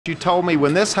You told me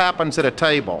when this happens at a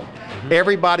table,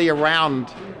 everybody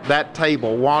around that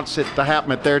table wants it to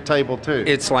happen at their table too.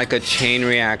 It's like a chain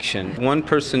reaction. One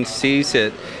person sees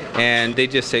it and they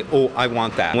just say, oh, I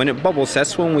want that. When it bubbles,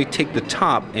 that's when we take the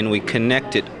top and we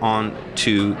connect it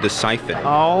onto the siphon.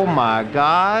 Oh my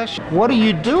gosh. What are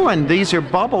you doing? These are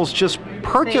bubbles just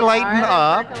percolating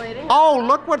up. Oh,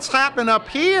 look what's happening up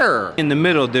here. In the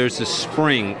middle, there's a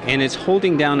spring and it's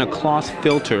holding down a cloth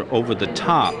filter over the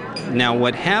top. Now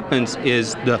what happens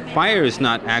is the fire is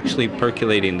not actually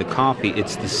percolating the coffee,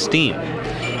 it's the steam.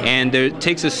 And it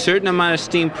takes a certain amount of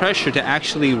steam pressure to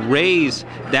actually raise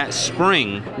that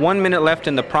spring. 1 minute left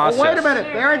in the process. Oh, wait a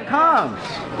minute, there it comes.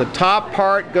 The top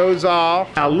part goes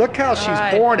off. Now look how she's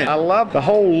pouring it. I love the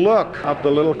whole look of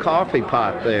the little coffee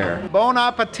pot there. Bon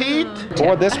appetit.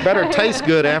 Boy, this better taste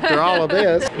good after all of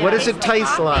this. What does it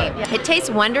taste like? It tastes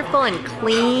wonderful and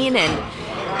clean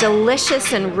and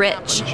delicious and rich.